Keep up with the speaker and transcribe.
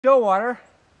Stillwater,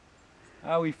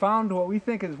 we found what we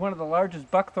think is one of the largest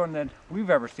buckthorn that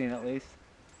we've ever seen, at least.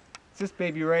 It's this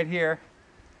baby right here.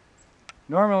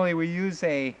 Normally we use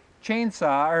a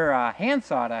chainsaw or a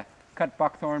handsaw to cut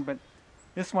buckthorn, but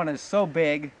this one is so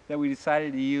big that we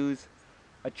decided to use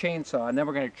a chainsaw, and then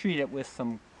we're going to treat it with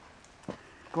some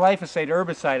glyphosate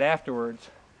herbicide afterwards.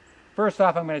 First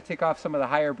off, I'm going to take off some of the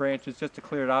higher branches just to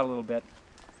clear it out a little bit,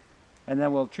 and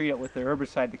then we'll treat it with the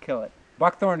herbicide to kill it.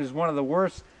 Buckthorn is one of the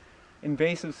worst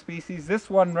invasive species. This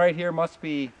one right here must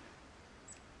be,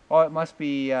 oh, it must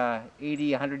be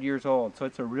 80, 100 years old, so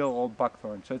it's a real old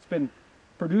buckthorn. So it's been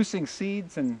producing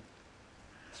seeds and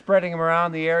spreading them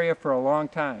around the area for a long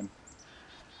time.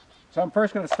 So I'm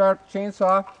first going to start the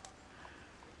chainsaw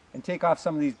and take off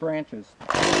some of these branches.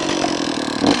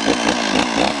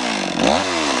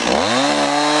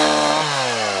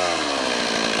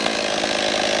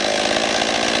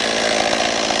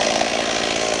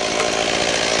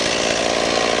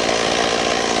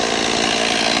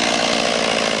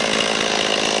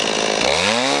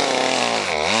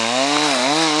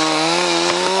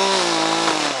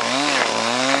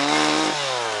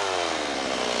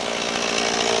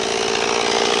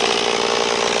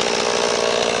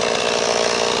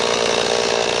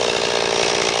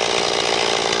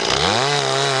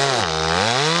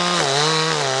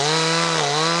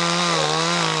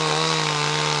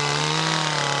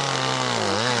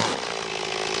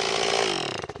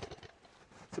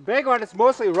 It's a big one. It's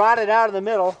mostly rotted out in the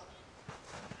middle.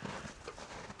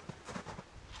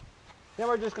 Then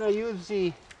we're just going to use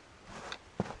the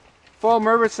foam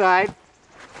herbicide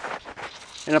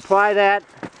and apply that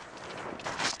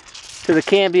to the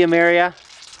cambium area,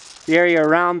 the area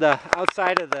around the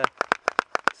outside of the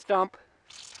stump,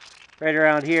 right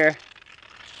around here.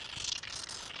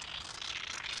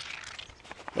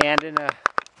 And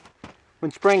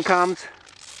when spring comes,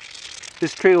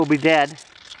 this tree will be dead.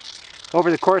 Over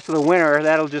the course of the winter,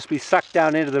 that'll just be sucked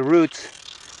down into the roots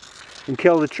and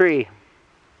kill the tree.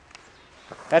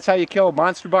 That's how you kill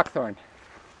monster buckthorn.